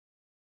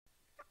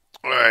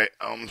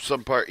Alright,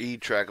 subpart E,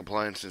 track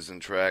appliances and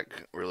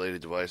track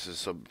related devices.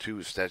 Sub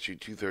 2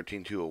 Statute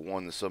 213-201.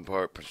 The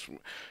subpart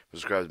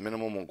prescribes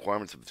minimum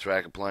requirements of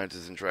track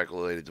appliances and track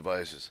related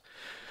devices.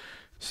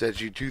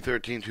 Statute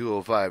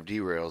 213-205,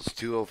 derails.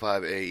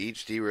 205A,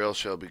 each derail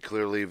shall be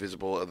clearly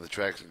visible of the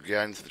track.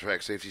 Guidance of the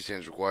track safety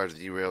standards requires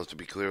the derails to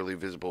be clearly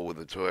visible with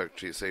the track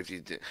safety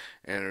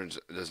standards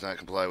does not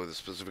comply with the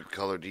specific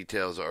color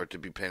details are to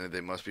be painted. They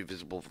must be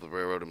visible for the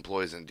railroad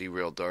employees, and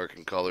derail dark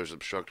in colors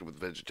obstructed with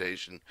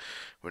vegetation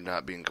would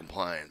not be in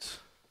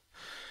compliance.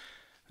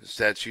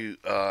 Statute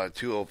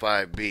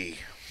 205B.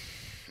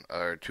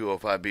 Or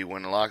 205B,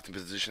 when locked in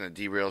position, a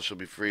derail shall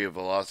be free of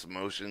a loss of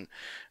motion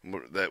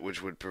that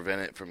which would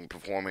prevent it from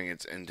performing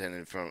its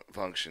intended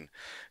function.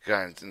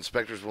 Guidance.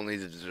 Inspectors will need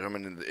to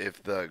determine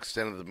if the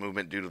extent of the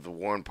movement due to the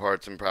worn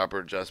parts and proper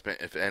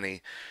adjustment, if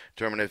any,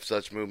 determine if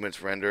such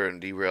movements render and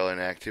derail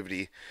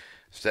inactivity.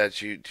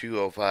 Statute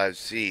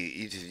 205C,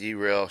 each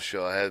derail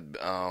shall have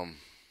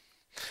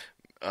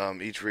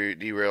each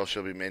derail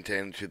shall be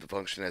maintained to the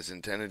function as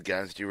intended.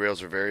 Guidance.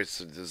 Derails are various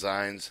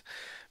designs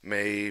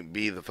may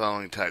be the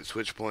following type: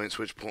 switch point,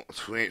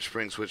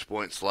 spring switch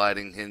point,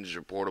 sliding, hinged,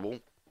 or portable.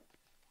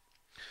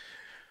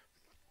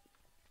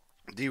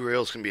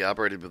 Derails can be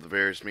operated with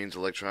various means: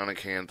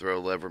 electronic, hand throw,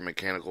 lever,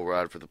 mechanical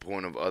rod. For the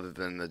point of other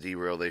than the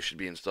derail, they should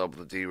be installed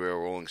with the derail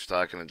rolling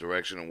stock in a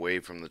direction away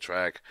from the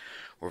track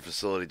or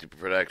facility to be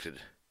protected.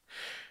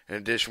 In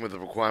addition, with the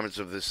requirements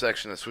of this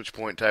section, a switch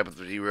point type of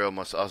the derail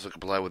must also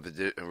comply with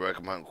the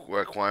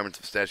requirements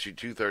of Statute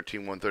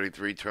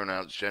 213-133,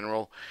 turnouts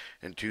general,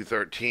 and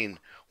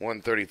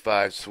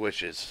 213-135,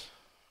 switches.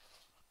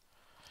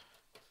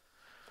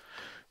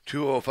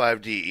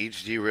 205D,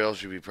 each derail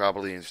should be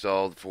properly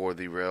installed for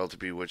the rail to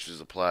be which is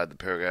applied. The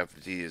paragraph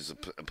D is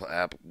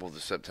applicable to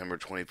September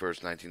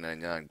 21st,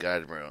 1999.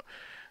 Guided rail.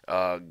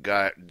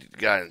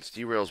 Guidance.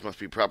 Derails must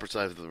be proper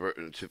size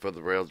for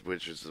the rails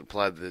which is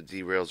applied. The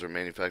derails are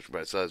manufactured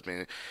by size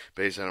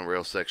based on a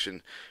rail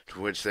section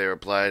to which they are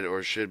applied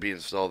or should be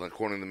installed.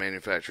 According to the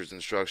manufacturer's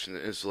instruction,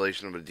 the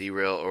installation of a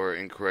derail or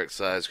incorrect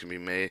size can be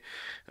made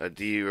a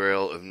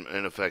derail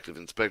ineffective.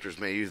 Inspectors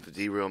may use the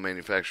derail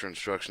manufacturer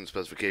instruction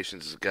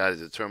specifications as a guide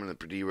to determine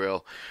the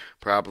derail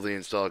properly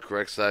install a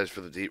correct size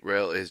for the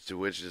derail is to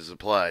which it is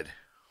applied.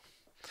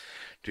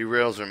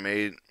 Derails are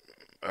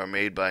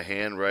made by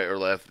hand, right or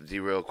left. The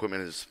derail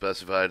equipment is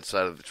specified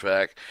side of the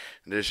track.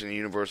 In addition,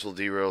 universal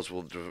derails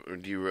will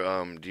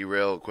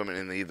derail equipment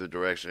in either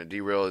direction. A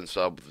derail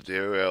installed with the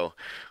derail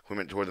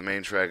equipment toward the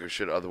main track or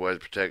should otherwise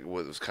protect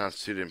what was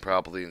constituted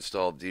improperly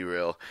installed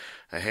derail.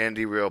 A hand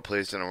derail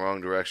placed in the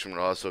wrong direction would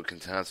also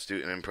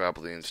constitute an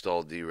improperly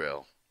installed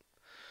derail.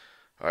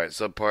 Alright,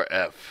 subpart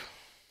F.